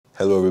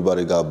Hello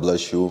everybody, God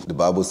bless you. The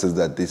Bible says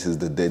that this is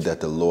the day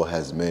that the Lord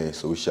has made,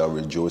 so we shall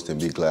rejoice and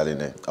be glad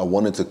in it. I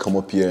wanted to come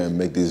up here and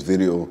make this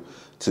video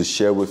to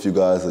share with you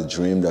guys a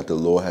dream that the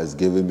Lord has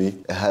given me.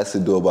 It has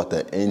to do about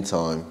the end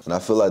time, and I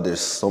feel like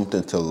there's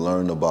something to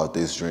learn about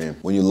this dream.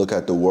 When you look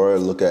at the word,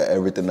 look at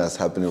everything that's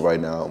happening right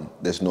now,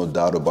 there's no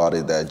doubt about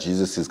it that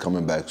Jesus is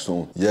coming back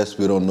soon. Yes,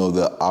 we don't know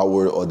the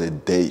hour or the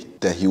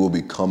date that he will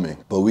be coming,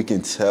 but we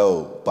can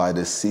tell by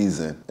the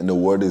season, and the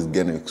word is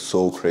getting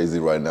so crazy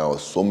right now.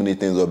 So many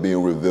things are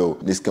being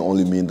revealed. This can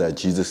only mean that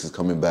Jesus is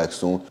coming back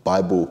soon.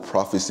 Bible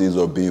prophecies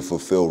are being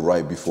fulfilled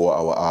right before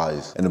our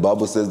eyes. And the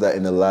Bible says that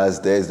in the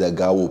last days that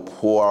God will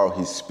pour out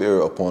his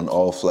spirit upon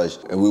all flesh,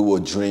 and we will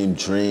dream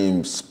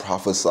dreams,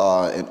 prophesy,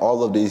 and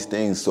all of these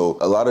things. So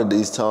a lot of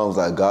these times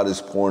that God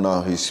is pouring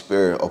out his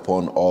spirit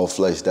upon all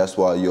flesh. That's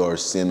why you are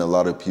seeing a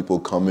lot of people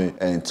coming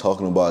and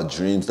talking about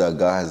dreams that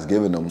God has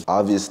given them.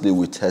 Obviously,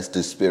 we test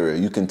the spirit.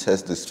 You can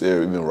test the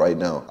spirit even right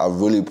now. I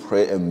really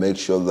pray and make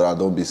sure that I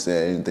don't be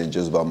saying anything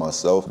just by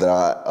myself, that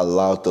I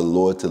allow the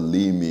Lord to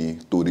lead me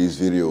through these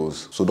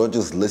videos. So don't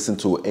just listen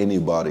to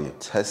anybody.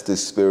 Test the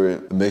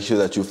spirit. Make sure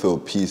that you feel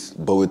peace.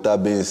 But with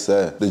that being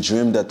said, the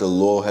dream that the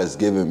Lord has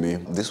given me,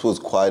 this was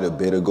quite a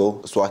bit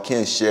ago, so I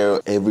can't share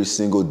every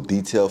single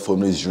detail from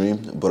this dream,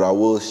 but I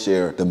will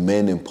share the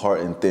main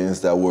important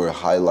things that were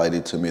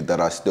highlighted to me that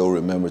I still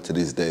remember to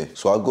this day.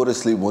 So I go to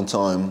sleep one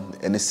time,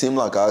 and it seemed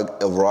like I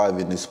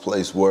arrived in this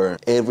place where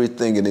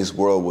everything in this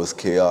world was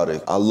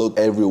chaotic. I looked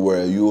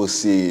everywhere. You will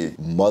see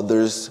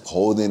mothers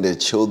holding their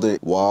children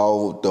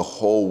while the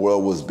whole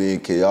world was being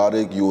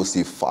chaotic. You will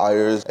see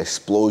fires,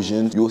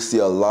 explosions. You will see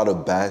a lot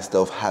of bad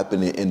stuff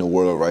happening in the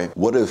world, right?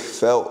 What it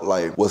felt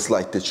like was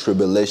like the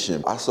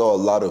tribulation. I saw a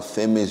lot of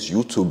famous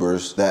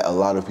YouTubers that a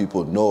lot of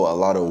people know, a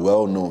lot of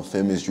well-known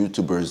famous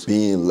YouTubers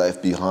being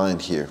left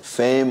behind here.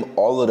 Fame,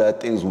 all of that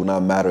things will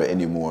not matter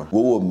anymore.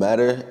 What will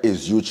matter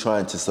is you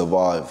trying to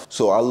survive.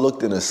 So I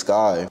looked in the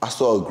sky, I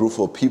saw a group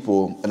of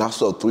people, and I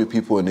saw 3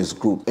 people in this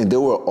group, and they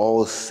were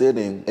all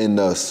sitting in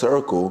a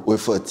circle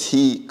with a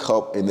tea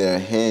cup in their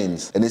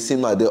hands, and it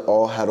seemed like they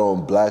all had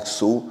on black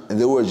suit, and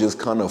they were just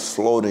kind of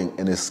floating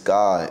in the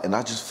sky, and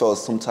I just felt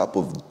some type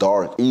of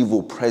dark,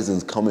 evil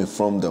presence coming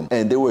from them,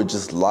 and they were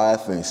just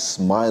laughing,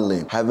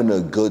 smiling, having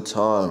a good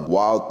time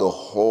while the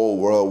whole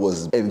world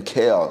was in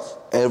chaos.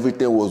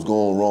 Everything was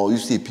going wrong. You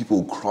see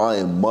people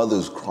crying,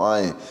 mothers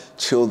crying,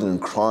 children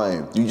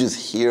crying. You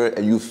just hear it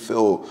and you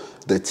feel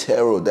the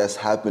terror that's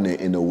happening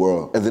in the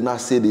world. And then I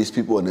see these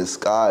people in the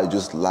sky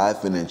just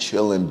laughing and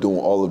chilling, doing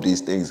all of these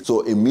things.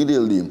 So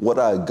immediately what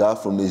I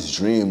got from this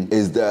dream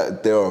is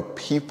that there are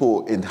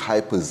people in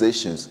high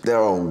positions that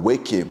are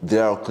wicked. They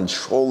are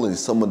controlling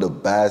some of the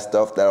bad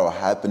stuff that are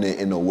happening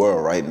in the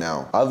world right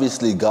now.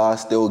 Obviously, God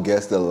still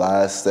gets the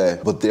last say,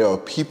 but there are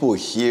people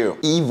here,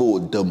 evil,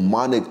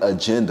 demonic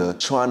agenda,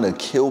 trying to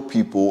kill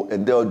people,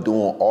 and they're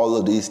doing all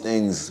of these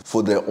things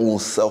for their own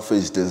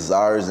selfish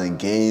desires and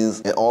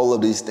gains and all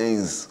of these things.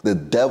 The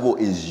devil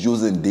is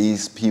using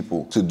these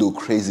people to do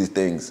crazy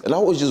things. And I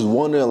was just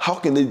wondering, how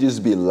can they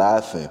just be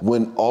laughing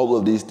when all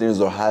of these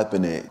things are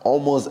happening?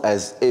 Almost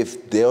as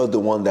if they're the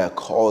one that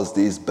caused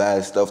these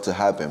bad stuff to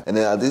happen. And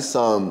then at this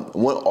time,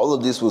 when all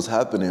of this was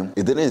happening,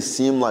 it didn't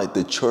seem like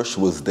the church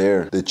was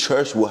there. The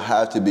church will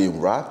have to be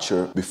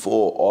raptured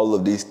before all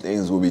of these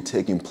things will be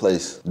taking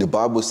place. The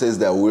Bible says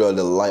that we are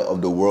the light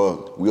of the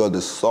world. We are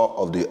the salt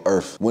of the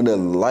earth. When the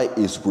light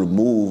is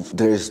removed,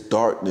 there is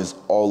darkness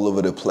all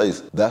over the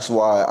place. That's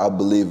why I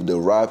believe the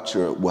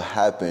rapture will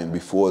happen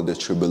before the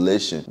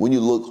tribulation. When you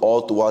look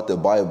all throughout the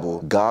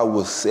Bible, God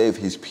will save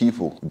his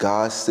people.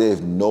 God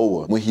saved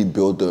Noah when he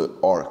built the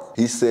ark.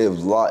 He saved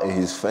Lot and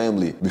his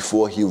family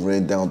before he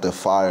rained down the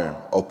fire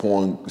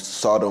upon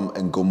Sodom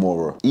and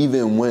Gomorrah.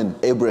 Even when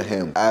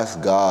Abraham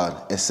asked God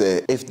and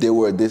said, if there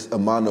were this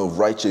amount of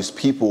righteous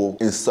people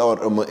in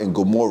Sodom and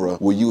Gomorrah,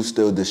 will you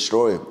still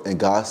destroy it? And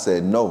God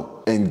said no.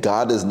 And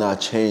God does not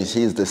change.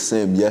 He is the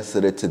same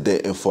yesterday,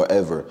 today, and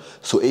forever.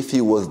 So if he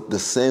was the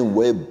same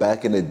way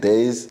back in the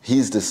days,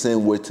 he's the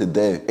same way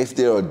today. If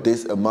there are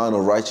this amount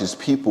of righteous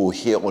people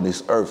here on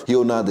this earth, he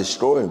will not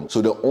destroy them.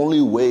 So the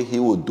only way he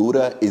will do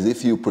that is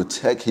if you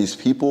protect his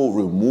people,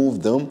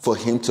 remove them, for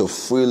him to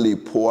freely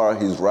pour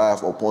out his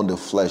wrath upon the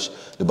flesh.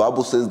 The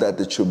Bible says that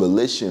the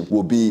tribulation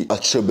will be a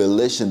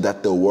tribulation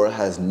that the world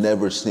has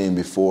never seen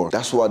before.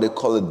 That's why they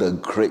call it the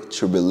Great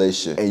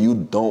Tribulation. And you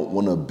don't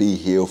want to be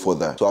here for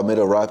that. So I made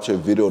a rapture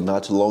video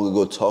not too long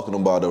ago talking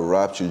about a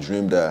rapture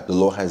dream that the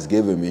Lord has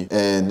given me.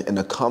 And in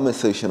the comment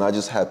section, I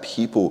just had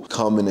people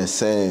coming and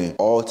saying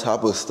all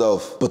type of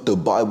stuff, but the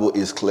Bible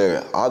is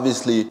clear.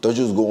 Obviously, don't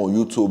just go on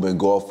YouTube and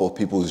go off of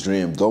people's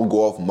dreams. Don't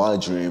go off my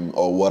dream. dream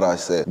or what I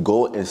said.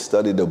 Go and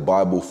study the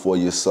Bible for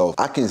yourself.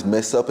 I can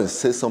mess up and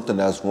say something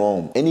that's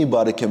wrong.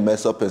 Anybody can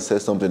mess up and say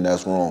something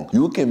that's wrong.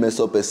 You can mess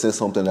up and say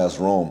something that's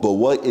wrong. But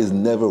what is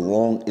never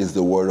wrong is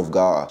the word of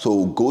God.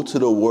 So go to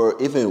the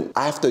word even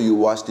after you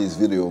watch this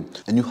video,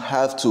 and you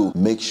have to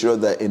make sure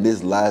that in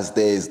these last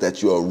days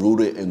that you are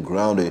rooted and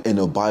grounded in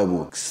the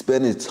Bible,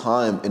 spending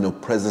time in the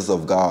presence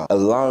of God,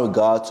 allowing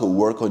God to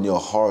work on your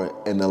heart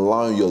and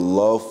allowing your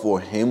love for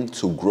him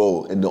to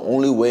grow. And the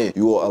only way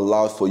you will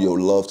allow for your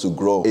love to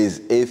grow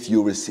is if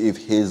you receive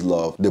his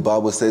love. The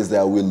Bible says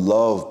that we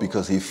love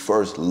because he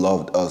first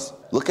loved us.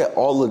 Look at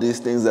all of these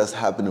things that's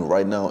happening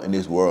right now in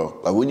this world.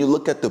 Like when you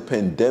look at the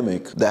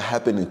pandemic that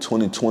happened in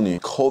 2020,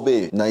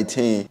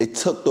 COVID-19, it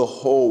took the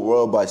whole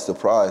world by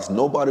surprise.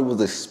 Nobody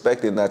was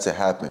expecting that to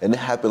happen. And it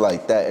happened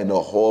like that, and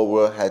the whole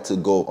world had to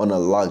go on a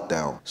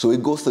lockdown. So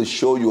it goes to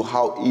show you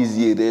how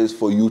easy it is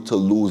for you to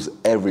lose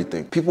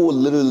everything. People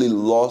literally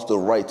lost the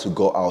right to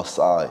go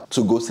outside,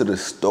 to go to the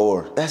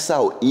store. That's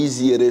how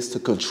easy it is to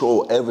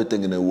control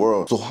everything in the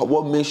world. So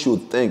what makes you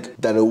think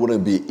that it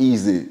wouldn't be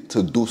easy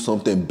to do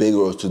something bigger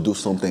or to do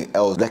something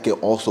else that can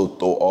also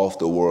throw off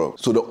the world?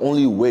 So the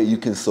only way you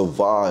can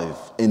survive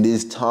in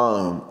this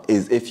time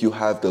is if you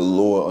have the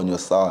Lord on your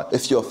side.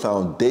 If your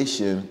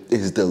foundation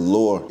is the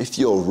Lord, if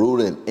you're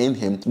rooted in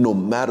him, no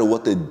matter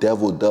what the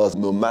devil does,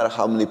 no matter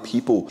how many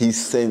people he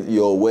sent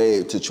your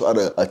way to try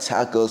to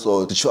attack us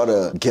or to try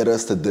to get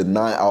us to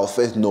deny our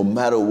faith, no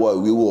matter what,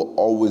 we will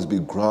always be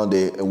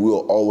grounded and we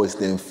will always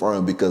stand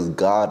firm because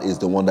God is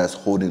the one that's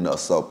holding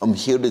us up. I'm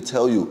here to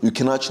tell you, you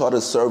cannot try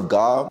to serve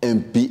God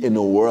and be in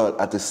the world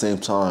at the same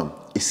time.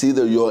 It's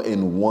either you're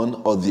in one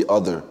or the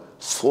other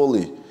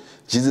fully.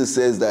 Jesus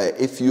says that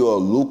if you are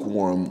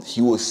lukewarm,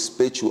 he will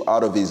spit you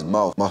out of his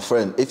mouth. My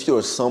friend, if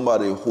you're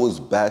somebody who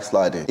is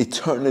backsliding,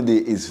 eternity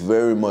is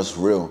very much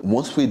real.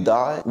 Once we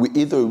die,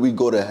 either we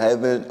go to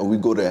heaven or we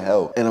go to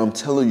hell. And I'm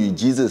telling you,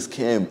 Jesus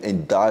came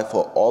and died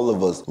for all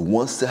of us,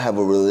 wants to have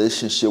a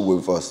relationship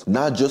with us,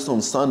 not just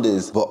on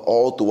Sundays, but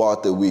all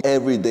throughout the week.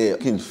 Every day, you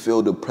can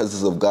feel the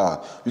presence of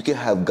God. You can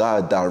have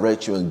God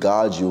direct you and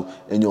guide you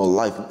in your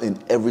life in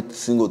every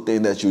single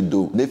thing that you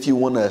do. And if you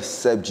want to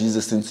accept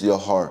Jesus into your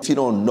heart, if you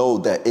don't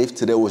know that if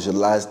today was your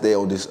last day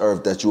on this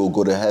earth that you will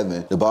go to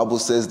heaven, the Bible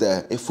says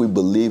that if we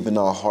believe in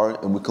our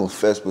heart and we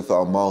confess with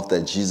our mouth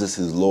that Jesus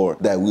is Lord,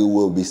 that we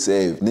will be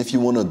saved. And if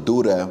you want to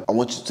do that, I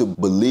want you to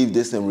believe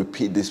this and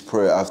repeat this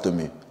prayer after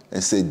me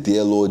and say,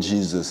 "Dear Lord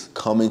Jesus,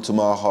 come into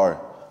my heart,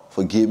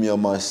 forgive me of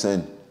my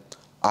sin.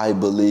 I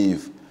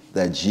believe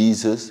that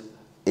Jesus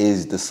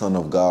is the Son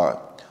of God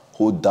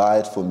who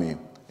died for me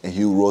and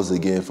he rose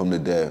again from the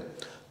dead.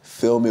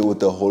 Fill me with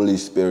the Holy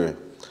Spirit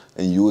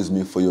and use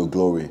me for your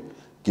glory.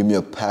 Give me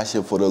a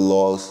passion for the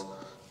lost,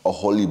 a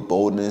holy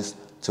boldness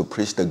to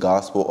preach the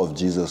gospel of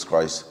Jesus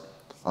Christ.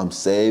 I'm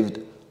saved,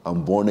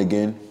 I'm born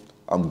again,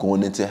 I'm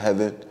going into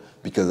heaven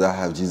because I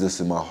have Jesus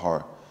in my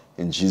heart.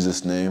 In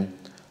Jesus' name,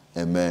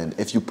 amen."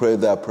 If you pray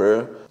that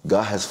prayer,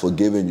 God has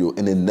forgiven you.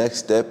 And the next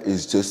step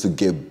is just to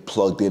get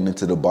plugged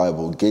into the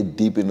Bible. Get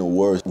deep in the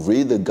words.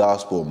 Read the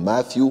gospel.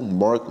 Matthew,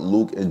 Mark,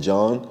 Luke, and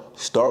John.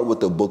 Start with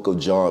the book of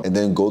John and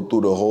then go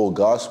through the whole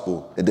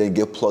gospel and then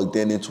get plugged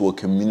into a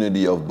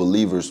community of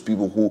believers,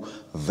 people who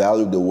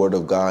value the word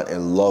of God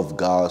and love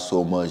God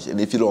so much.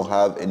 And if you don't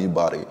have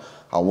anybody,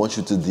 I want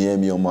you to DM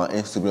me on my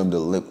Instagram. The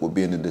link will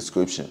be in the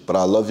description. But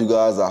I love you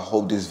guys. I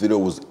hope this video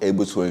was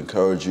able to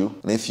encourage you.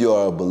 And if you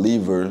are a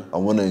believer, I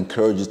want to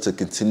encourage you to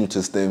continue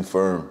to stand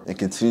firm and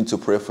continue to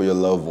pray for your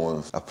loved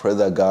ones. I pray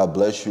that God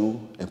bless you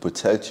and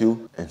protect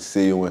you and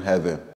see you in heaven.